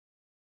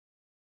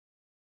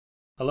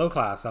Hello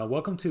class,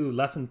 welcome to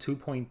lesson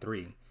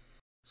 2.3.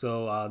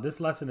 So this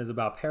lesson is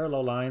about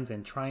parallel lines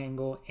and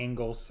triangle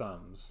angle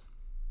sums.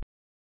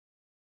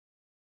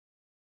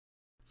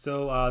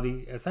 So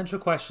the essential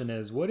question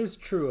is, what is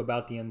true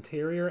about the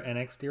interior and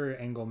exterior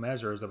angle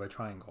measures of a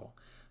triangle?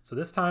 So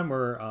this time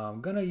we're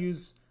going to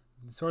use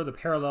sort of the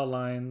parallel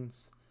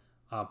lines,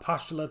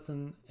 postulates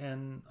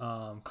and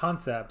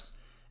concepts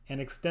and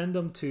extend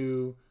them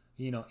to,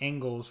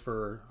 angles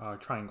for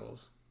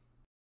triangles.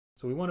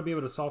 So we want to be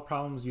able to solve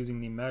problems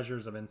using the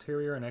measures of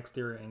interior and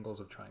exterior angles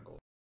of triangles.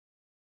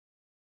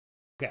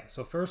 Okay,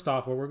 so first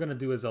off, what we're going to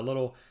do is a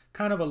little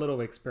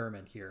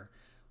experiment here.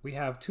 We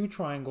have two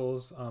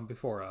triangles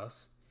before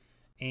us,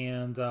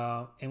 and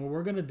what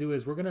we're going to do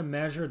is we're going to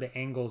measure the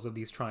angles of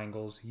these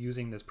triangles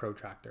using this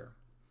protractor.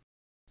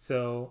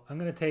 So I'm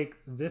going to take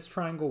this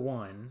triangle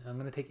 1, I'm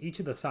going to take each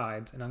of the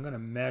sides, and I'm going to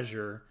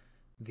measure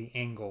the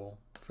angle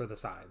for the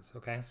sides.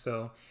 Okay,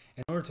 so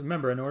in order to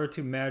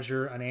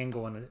measure an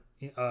angle and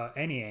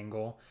any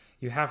angle,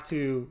 you have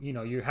to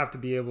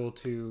be able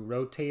to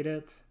rotate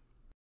it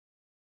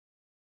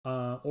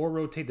or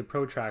rotate the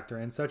protractor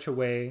in such a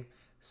way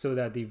so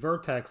that the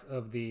vertex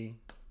of the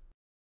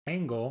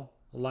angle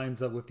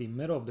lines up with the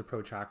middle of the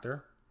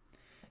protractor,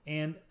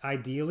 and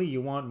ideally you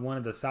want one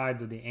of the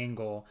sides of the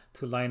angle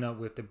to line up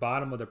with the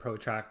bottom of the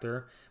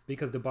protractor,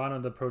 because the bottom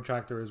of the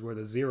protractor is where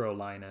the 0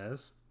 line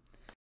is.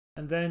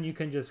 And then you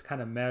can just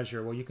kind of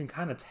measure, well, you can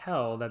kind of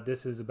tell that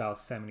this is about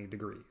 70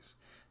 degrees.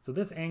 So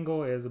this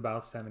angle is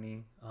about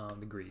 70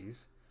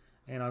 degrees.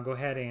 And I'll go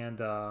ahead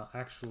and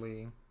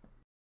actually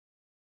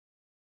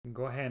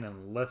go ahead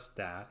and list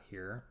that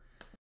here.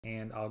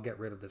 And I'll get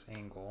rid of this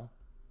angle.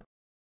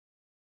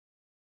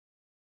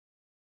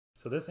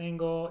 So this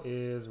angle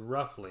is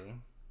roughly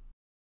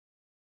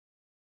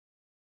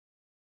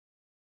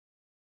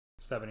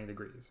 70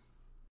 degrees.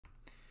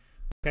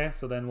 Okay,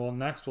 so then we'll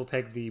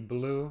take the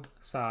blue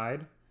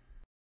side.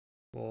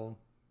 We'll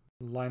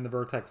line the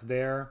vertex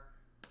there.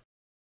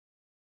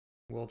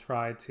 We'll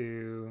try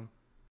to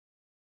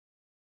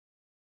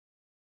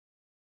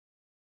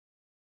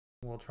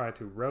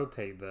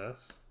rotate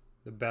this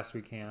the best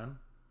we can.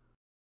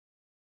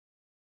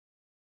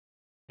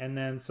 And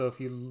then, so if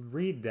you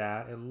read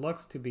that, it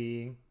looks to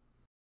be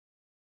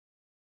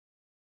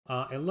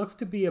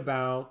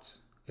about,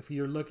 if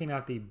you're looking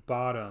at the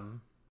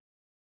bottom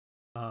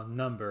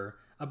number,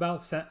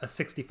 about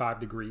 65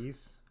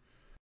 degrees.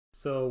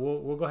 So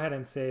we'll go ahead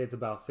and say it's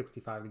about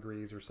 65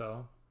 degrees or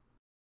so.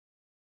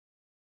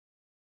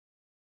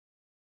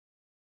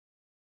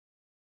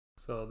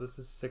 So this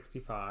is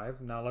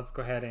 65. Now let's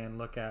go ahead and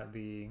look at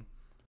the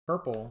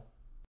purple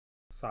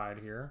side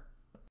here.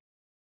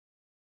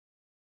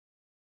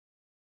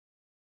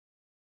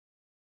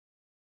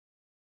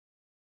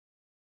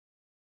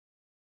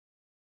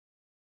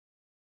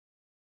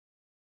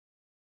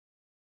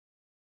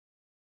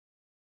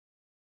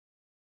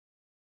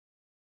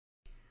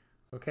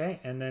 Okay,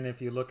 and then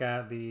if you look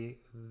at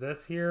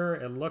this here,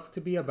 it looks to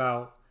be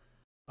about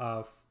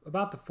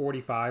the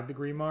 45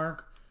 degree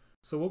mark.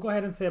 So we'll go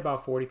ahead and say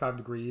about 45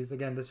 degrees.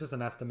 Again, this is just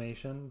an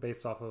estimation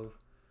based off of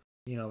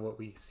what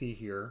we see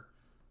here.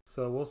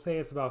 So we'll say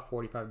it's about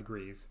 45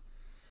 degrees.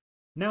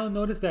 Now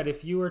notice that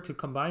if you were to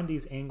combine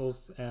these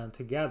angles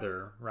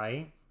together,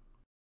 right?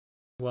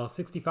 Well,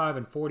 65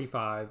 and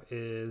 45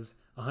 is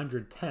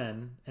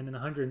 110, and then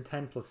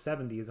 110 plus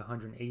 70 is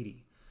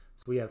 180.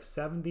 So we have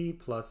 70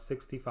 plus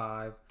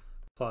 65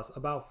 plus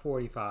about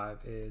 45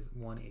 is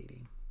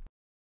 180.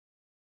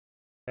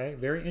 Okay,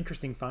 very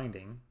interesting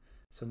finding.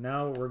 So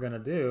now what we're going to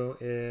do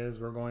is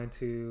we're going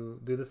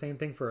to do the same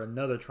thing for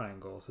another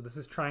triangle. So this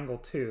is triangle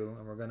 2,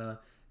 and we're going to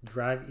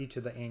drag each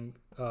of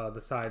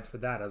the sides for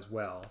that as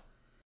well,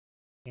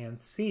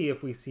 and see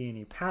if we see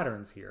any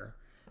patterns here.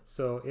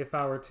 So if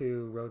I were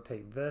to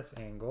rotate this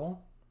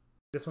angle,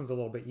 this one's a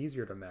little bit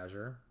easier to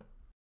measure.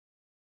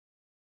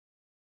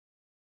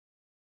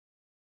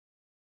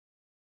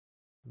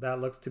 That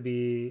looks to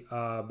be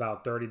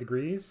about 30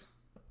 degrees.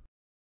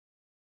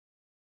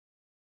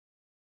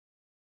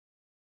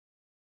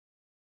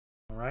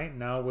 All right,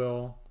 now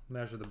we'll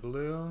measure the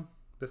blue.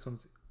 This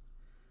one's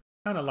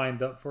kind of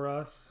lined up for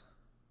us.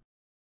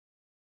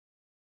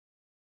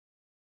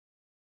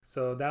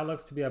 So that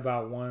looks to be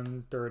about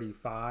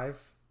 135.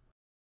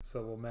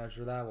 So we'll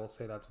measure that. We'll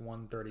say that's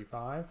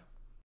 135.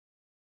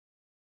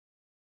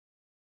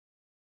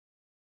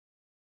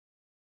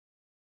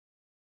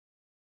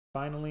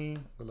 Finally,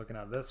 we're looking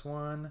at this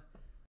one.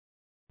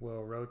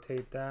 We'll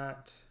rotate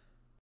that.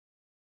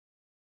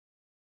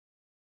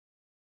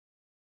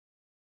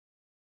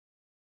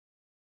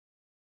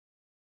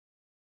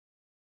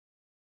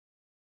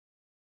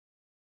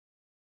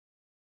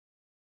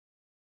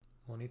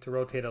 We'll need to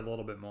rotate a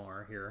little bit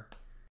more here.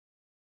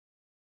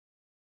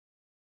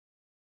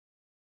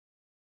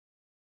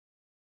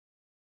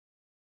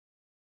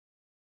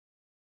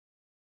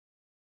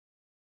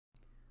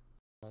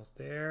 Almost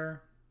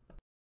there.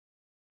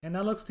 And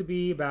that looks to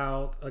be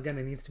about, again,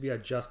 it needs to be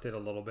adjusted a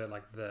little bit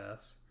like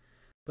this,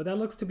 but that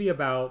looks to be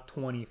about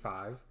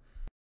 25.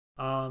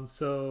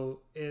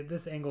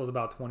 This angle is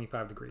about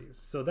 25 degrees.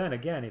 So then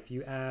again, if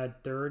you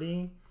add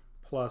 30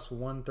 plus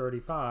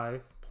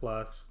 135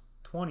 plus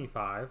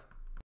 25,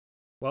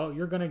 well,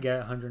 you're going to get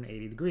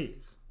 180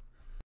 degrees.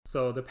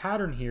 So the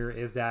pattern here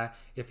is that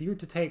if you were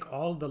to take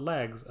all the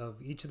legs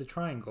of each of the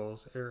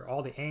triangles, or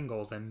all the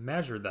angles, and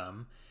measure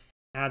them,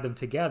 add them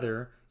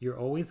together, you're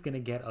always going to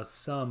get a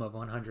sum of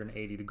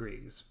 180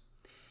 degrees.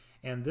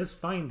 And this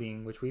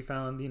finding, which we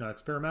found,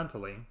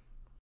 experimentally,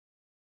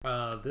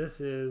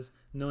 this is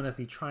known as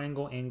the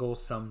triangle angle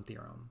sum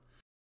theorem.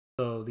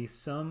 So the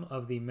sum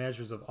of the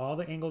measures of all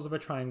the angles of a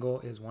triangle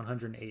is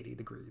 180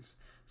 degrees.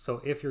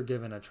 So if you're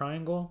given a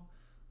triangle,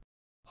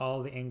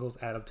 all the angles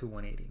add up to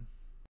 180.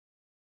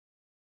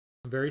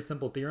 Very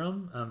simple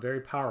theorem,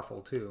 very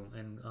powerful too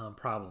in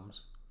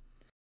problems.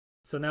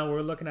 So now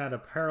we're looking at a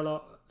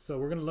parallel. So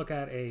we're going to look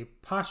at a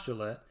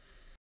postulate.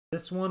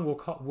 This one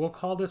we'll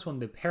call this one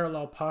the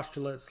parallel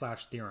postulate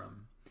 /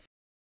 theorem.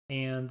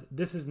 And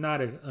this is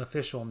not an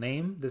official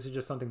name. This is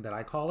just something that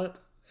I call it.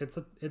 It's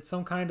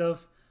some kind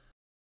of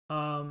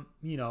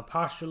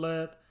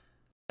postulate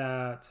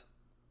that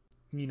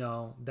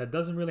that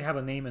doesn't really have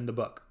a name in the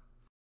book.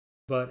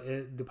 But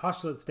the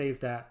postulate states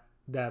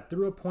that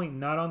through a point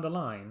not on the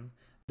line,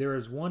 there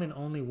is one and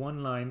only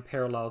one line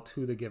parallel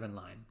to the given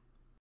line.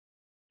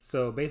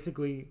 So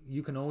basically,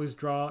 you can always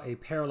draw a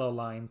parallel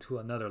line to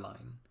another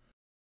line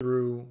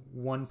through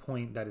one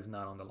point that is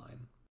not on the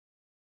line.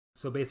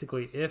 So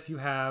basically, if you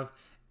have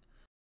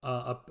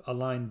a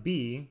line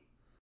B,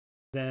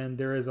 then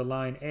there is a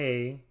line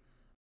A,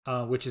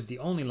 which is the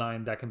only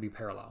line that can be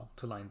parallel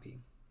to line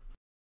B.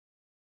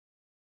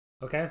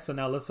 Okay, so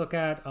now let's look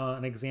at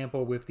an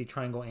example with the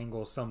triangle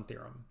angle sum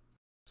theorem.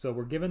 So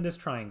we're given this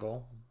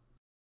triangle,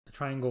 a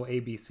triangle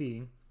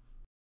ABC,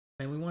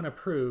 and we want to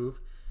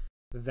prove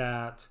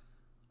that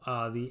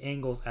the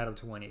angles add up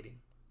to 180.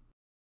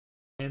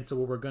 And so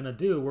what we're going to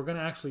do, we're going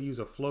to actually use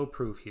a flow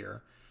proof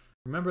here.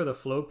 Remember, the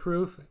flow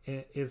proof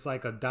is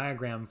like a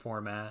diagram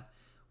format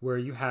where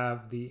you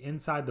have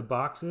inside the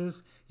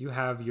boxes, you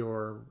have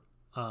your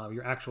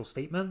actual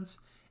statements,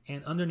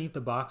 and underneath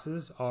the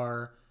boxes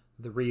are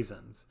the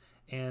reasons.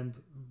 And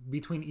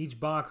between each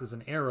box is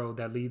an arrow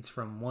that leads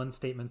from one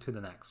statement to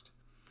the next.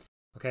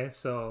 Okay,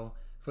 so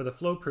for the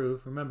flow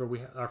proof, remember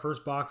our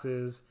first box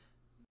is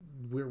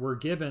we're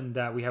given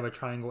that we have a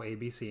triangle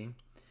ABC,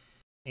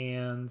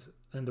 and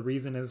the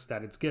reason is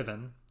that it's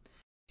given.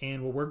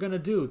 And what we're going to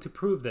do to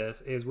prove this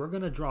is we're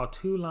going to draw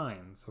two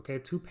lines, okay,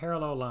 two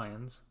parallel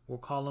lines. We'll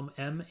call them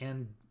M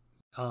and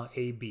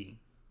AB.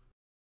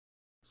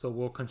 So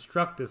we'll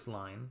construct this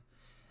line.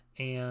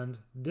 And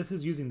this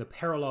is using the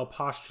parallel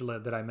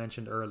postulate that I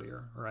mentioned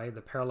earlier, right?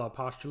 The parallel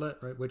postulate,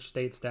 right, which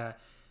states that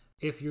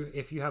if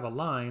you have a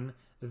line,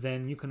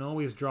 then you can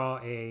always draw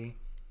a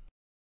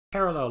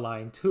parallel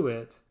line to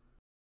it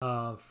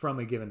from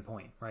a given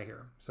point right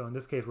here. So in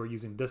this case, we're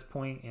using this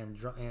point and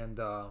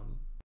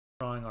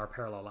drawing our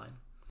parallel line.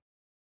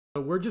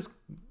 So we're just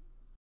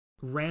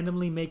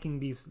randomly making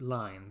these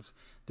lines.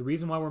 The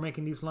reason why we're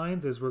making these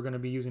lines is we're going to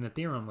be using a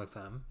theorem with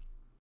them.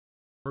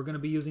 We're going to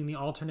be using the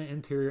alternate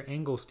interior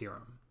angles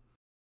theorem.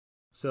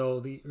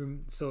 So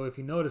if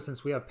you notice,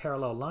 since we have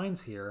parallel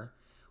lines here,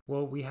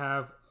 well, we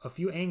have a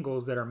few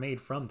angles that are made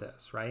from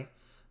this, right?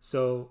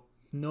 So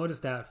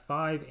notice that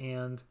 5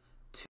 and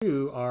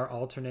 2 are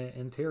alternate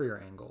interior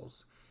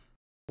angles.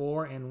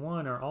 4 and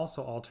 1 are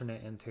also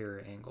alternate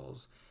interior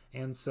angles.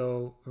 And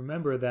so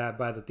remember that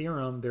by the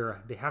theorem,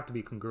 they have to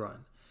be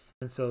congruent.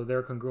 And so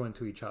they're congruent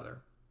to each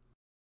other.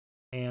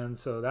 And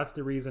so that's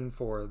the reason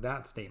for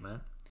that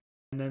statement.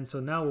 And then so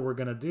now what we're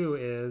going to do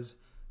is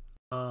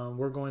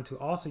we're going to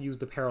also use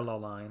the parallel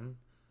line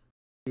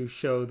to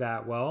show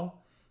that,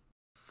 well,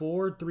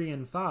 4, 3,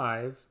 and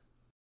 5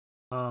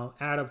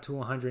 add up to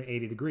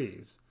 180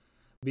 degrees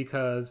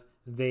because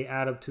they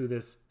add up to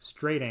this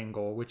straight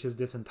angle, which is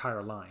this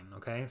entire line,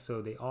 okay?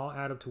 So they all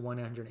add up to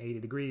 180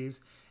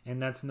 degrees,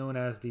 and that's known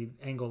as the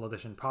angle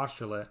addition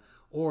postulate,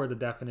 or the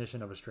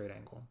definition of a straight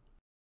angle.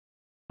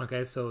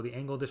 Okay, so the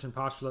angle addition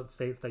postulate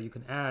states that you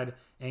can add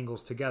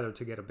angles together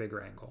to get a bigger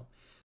angle.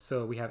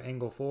 So we have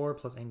angle 4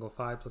 plus angle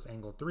 5 plus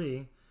angle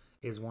 3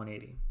 is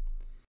 180.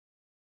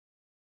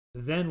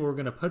 Then what we're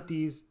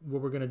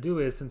going to do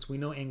is, since we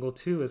know angle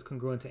 2 is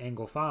congruent to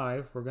angle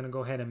 5, we're going to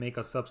go ahead and make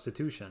a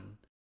substitution.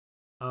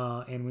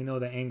 And we know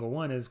that angle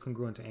 1 is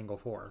congruent to angle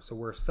 4. So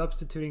we're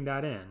substituting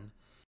that in.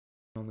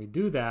 When we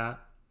do that,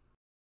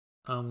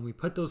 when we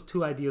put those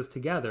two ideas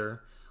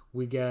together,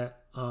 we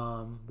get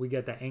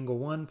that angle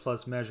 1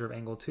 plus measure of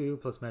angle 2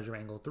 plus measure of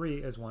angle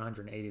 3 is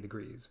 180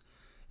 degrees.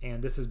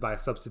 And this is by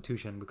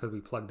substitution because we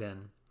plugged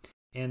in.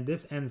 And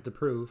this ends the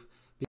proof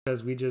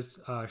because we just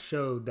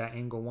showed that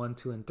angle 1,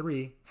 2, and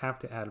 3 have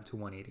to add up to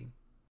 180.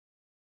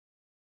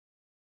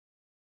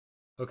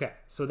 Okay,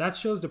 so that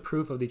shows the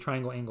proof of the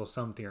triangle angle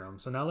sum theorem.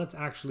 So now let's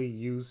actually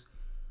use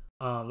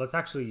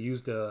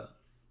the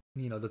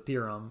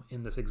theorem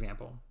in this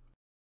example.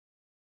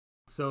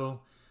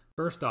 So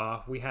first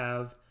off, we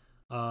have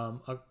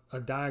a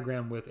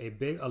diagram with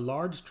a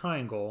large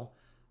triangle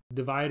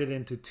divided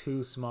into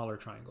two smaller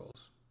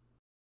triangles.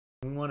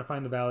 We want to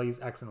find the values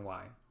x and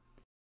y.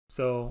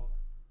 So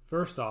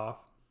first off,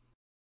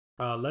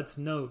 let's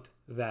note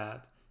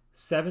that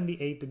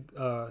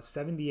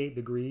 78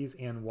 degrees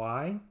and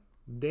y,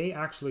 they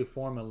actually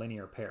form a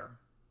linear pair.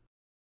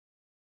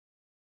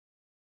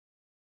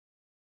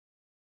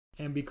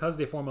 And because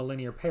they form a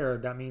linear pair,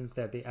 that means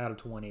that they add up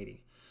to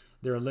 180.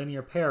 They're a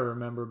linear pair,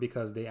 remember,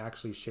 because they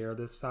actually share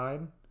this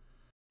side,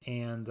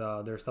 and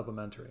they're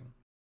supplementary.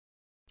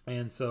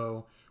 And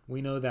so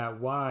we know that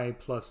y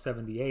plus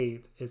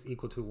 78 is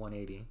equal to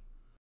 180.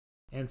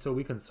 And so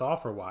we can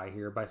solve for y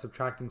here by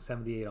subtracting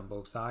 78 on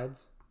both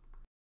sides.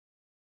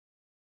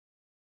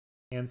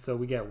 And so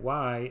we get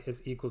y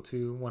is equal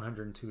to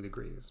 102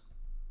 degrees.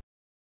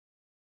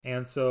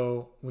 And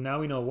so now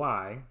we know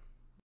y.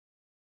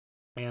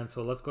 And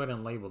so let's go ahead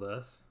and label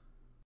this.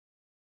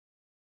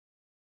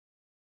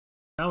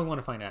 Now we want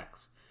to find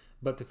x.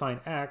 But to find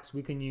x,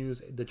 we can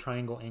use the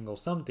triangle angle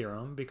sum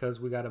theorem because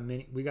we got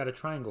a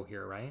triangle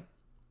here, right?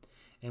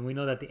 And we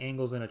know that the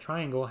angles in a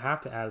triangle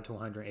have to add up to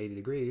 180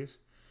 degrees.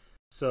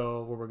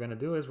 So what we're going to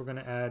do is we're going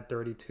to add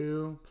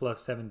 32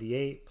 plus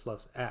 78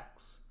 plus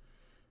x.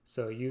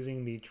 So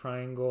using the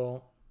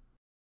triangle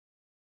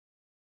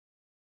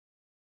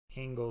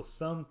angle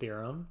sum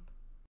theorem,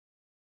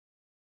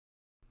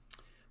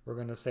 we're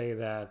going to say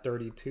that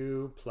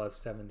 32 plus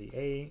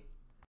 78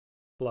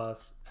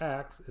 plus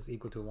x is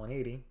equal to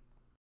 180.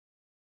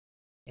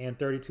 And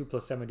 32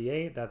 plus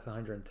 78, that's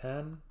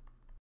 110.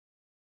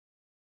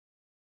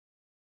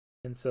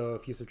 And so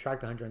if you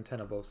subtract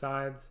 110 on both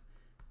sides,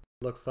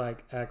 it looks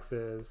like x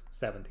is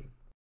 70.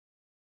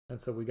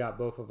 And so we got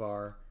both of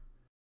our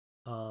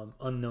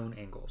unknown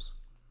angles.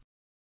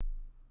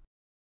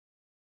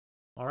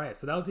 All right,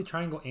 so that was the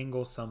triangle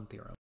angle sum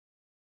theorem.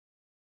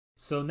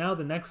 So now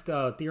the next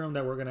theorem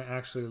that we're going to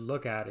actually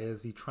look at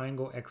is the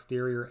triangle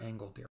exterior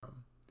angle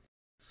theorem.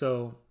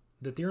 So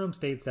the theorem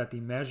states that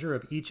the measure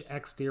of each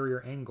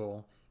exterior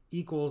angle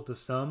equals the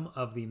sum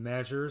of the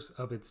measures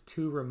of its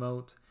two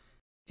remote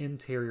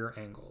interior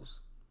angles.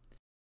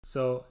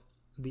 So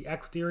the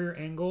exterior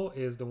angle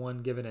is the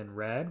one given in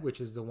red, which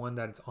is the one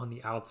that's on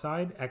the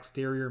outside,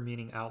 exterior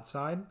meaning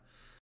outside.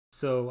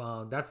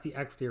 So that's the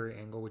exterior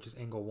angle, which is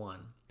angle 1.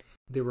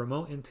 The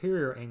remote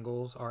interior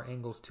angles are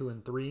angles 2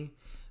 and 3.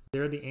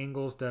 They're the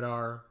angles that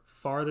are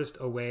farthest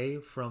away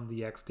from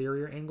the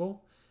exterior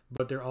angle,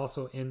 but they're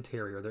also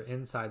interior. They're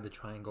inside the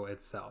triangle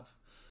itself.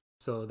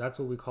 So that's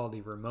what we call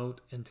the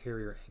remote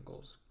interior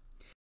angles.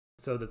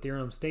 So the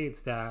theorem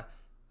states that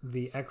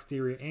the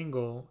exterior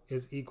angle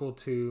is equal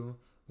to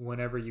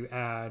whenever you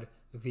add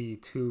the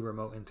two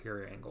remote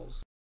interior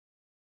angles.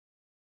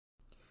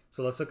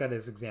 So let's look at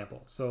this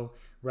example. So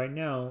right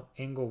now,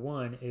 angle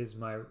 1 is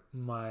my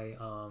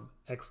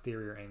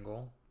exterior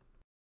angle.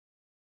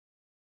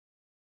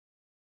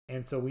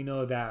 And so we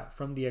know that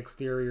from the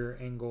exterior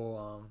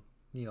angle,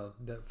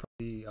 from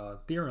the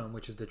theorem,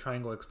 which is the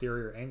triangle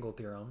exterior angle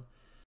theorem,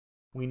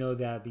 we know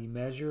that the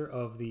measure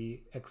of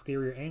the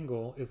exterior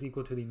angle is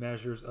equal to the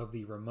measures of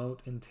the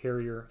remote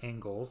interior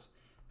angles.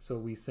 So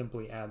we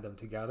simply add them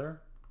together.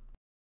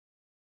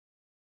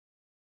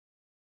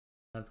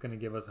 That's going to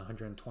give us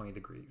 120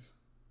 degrees.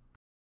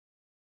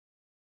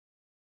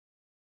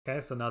 Okay,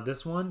 so now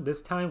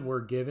this time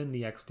we're given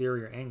the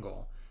exterior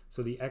angle.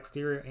 So the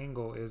exterior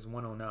angle is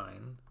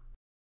 109,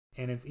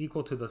 and it's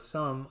equal to the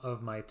sum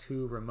of my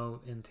two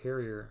remote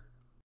interior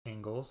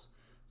angles.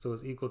 So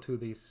it's equal to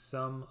the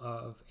sum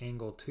of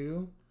angle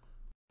 2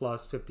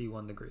 plus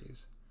 51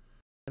 degrees.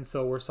 And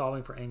so we're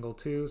solving for angle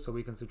 2, so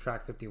we can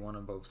subtract 51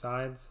 on both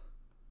sides.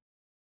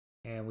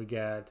 And we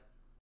get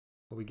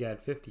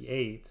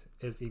 58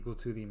 is equal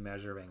to the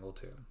measure of angle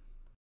 2.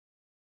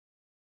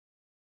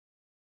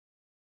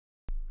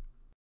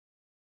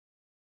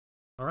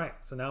 All right,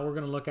 so now we're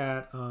going to look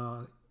at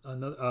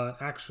another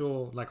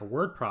actual, like a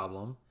word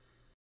problem.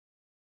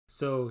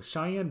 So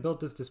Cheyenne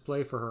built this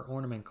display for her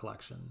ornament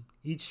collection.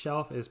 Each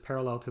shelf is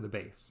parallel to the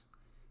base.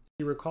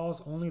 She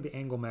recalls only the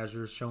angle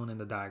measures shown in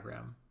the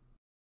diagram.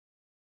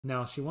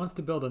 Now she wants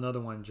to build another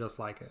one just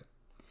like it.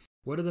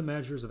 What are the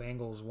measures of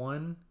angles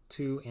 1,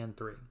 2, and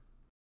 3?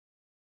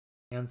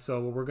 And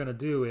so what we're going to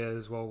do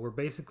is, well, we're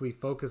basically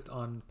focused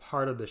on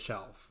part of the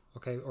shelf,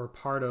 okay, or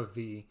part of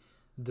the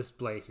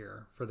display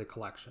here for the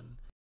collection.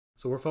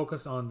 So we're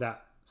focused on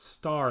that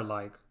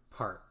star-like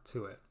part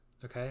to it,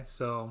 okay?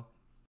 So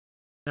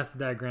that's the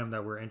diagram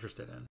that we're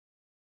interested in.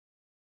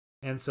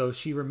 And so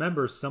she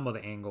remembers some of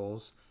the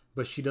angles,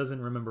 but she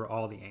doesn't remember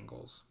all the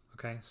angles,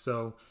 okay?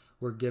 So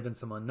we're given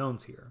some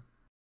unknowns here.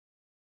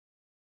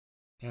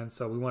 And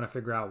so we want to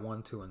figure out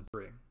 1, 2, and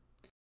 3.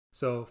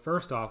 So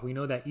first off, we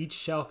know that each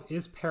shelf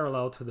is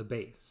parallel to the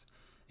base.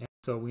 And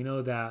so we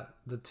know that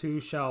the two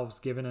shelves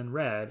given in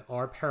red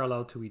are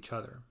parallel to each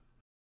other.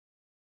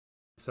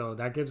 So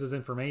that gives us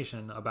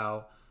information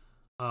about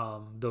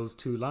those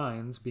two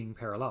lines being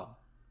parallel.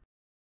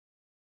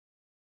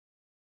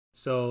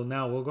 So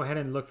now we'll go ahead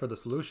and look for the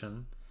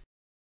solution.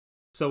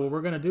 So what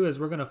we're going to do is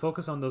we're going to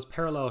focus on those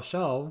parallel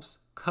shelves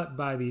cut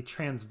by the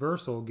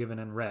transversal given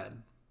in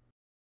red.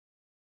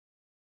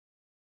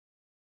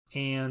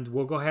 And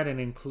we'll go ahead and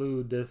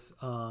include this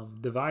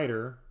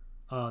divider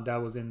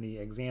that was in the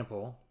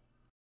example.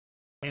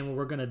 And what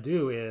we're going to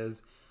do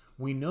is,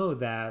 we know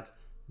that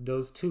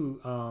those two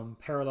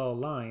parallel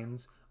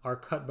lines are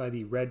cut by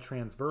the red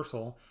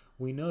transversal.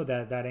 We know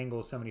that that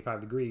angle is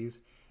 75 degrees,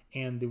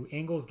 and the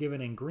angles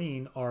given in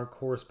green are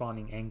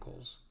corresponding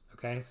angles.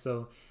 Okay,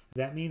 so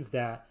that means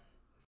that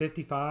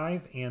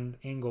 55 and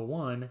angle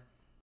 1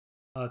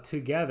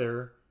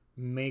 together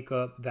make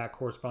up that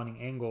corresponding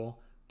angle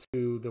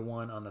to the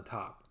one on the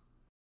top.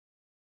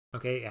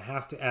 Okay, it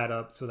has to add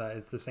up so that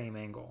it's the same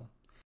angle.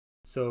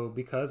 So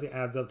because it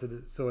adds up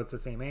to so it's the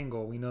same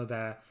angle, we know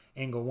that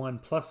angle 1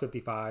 plus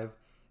 55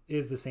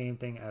 is the same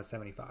thing as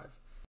 75.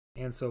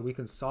 And so we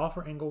can solve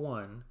for angle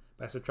 1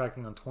 by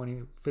subtracting on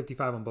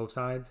 55 on both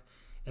sides,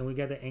 and we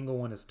get that angle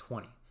 1 is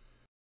 20.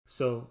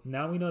 So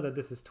now we know that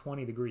this is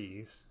 20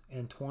 degrees,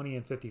 and 20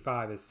 and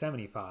 55 is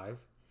 75.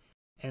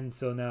 And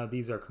so now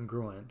these are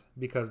congruent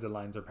because the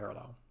lines are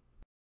parallel,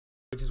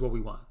 which is what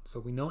we want. So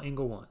we know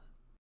angle 1.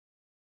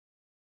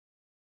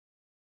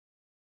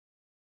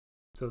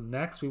 So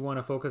next we want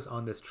to focus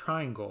on this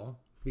triangle,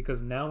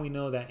 because now we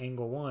know that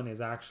angle 1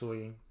 is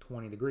actually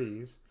 20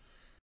 degrees.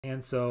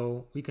 And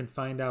so we can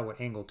find out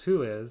what angle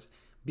 2 is,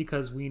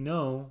 because we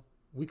know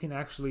we can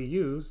actually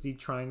use the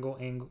triangle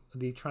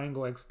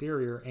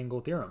exterior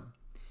angle theorem,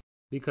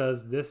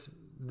 because this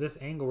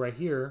angle right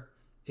here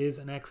is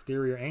an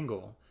exterior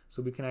angle.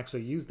 So we can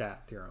actually use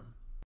that theorem.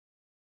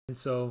 And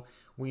so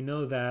we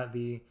know that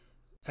the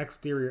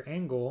exterior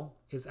angle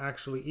is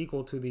actually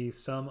equal to the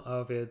sum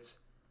of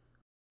its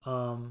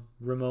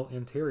remote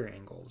interior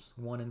angles,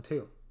 1 and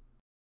 2.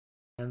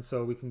 And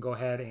so we can go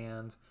ahead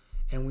and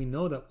we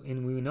know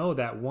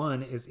that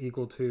 1 is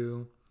equal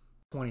to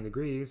 20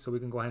 degrees, so we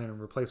can go ahead and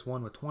replace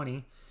 1 with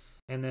 20,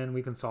 and then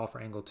we can solve for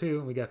angle 2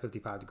 and we get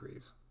 55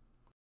 degrees.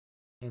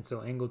 And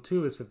so angle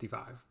 2 is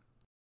 55.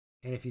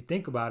 And if you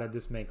think about it,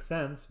 this makes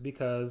sense,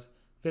 because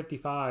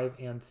 55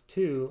 and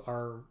 2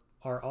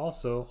 are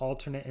also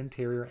alternate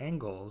interior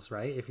angles,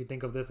 right? If you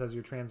think of this as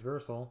your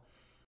transversal,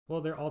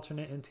 well, they're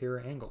alternate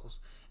interior angles.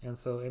 And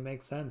so it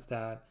makes sense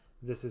that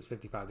this is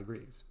 55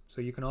 degrees.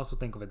 So you can also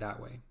think of it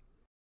that way.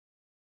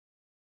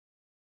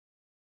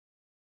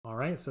 All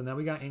right, so now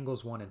we got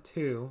angles 1 and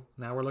 2.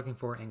 Now we're looking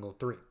for angle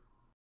 3.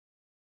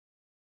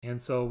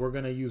 And so we're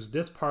going to use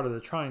this part of the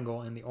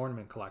triangle in the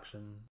ornament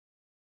collection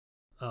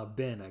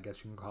bin, I guess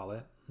you can call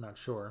it. I'm not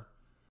sure.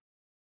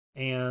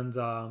 And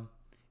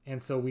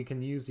so we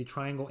can use the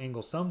triangle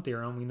angle sum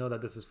theorem. We know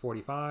that this is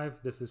 45,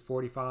 this is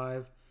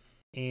 45,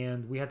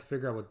 and we have to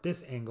figure out what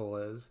this angle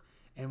is.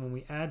 And when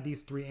we add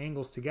these three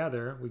angles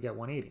together, we get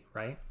 180,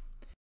 right?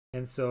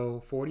 And so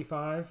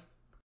 45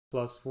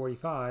 plus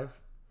 45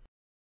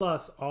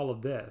 plus all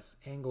of this,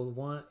 angle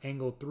 1,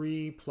 angle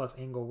 3 plus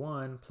angle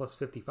 1 plus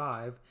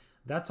 55,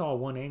 that's all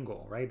one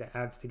angle, right? That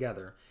adds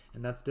together.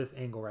 And that's this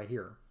angle right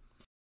here.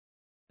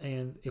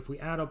 And if we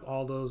add up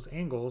all those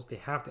angles, they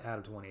have to add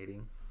up to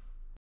 180.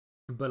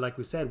 But like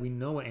we said, we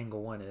know what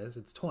angle 1 is.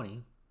 It's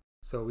 20.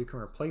 So we can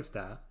replace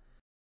that.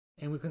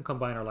 And we can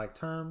combine our like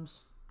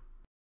terms.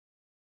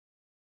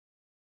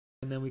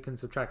 And then we can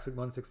subtract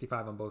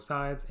 165 on both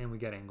sides, and we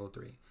get angle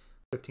 3,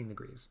 15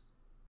 degrees.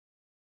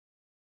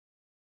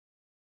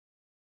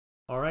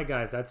 All right,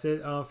 guys, that's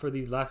it for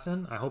the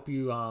lesson. I hope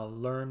you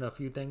learned a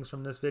few things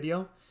from this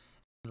video.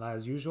 And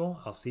as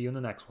usual, I'll see you in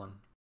the next one.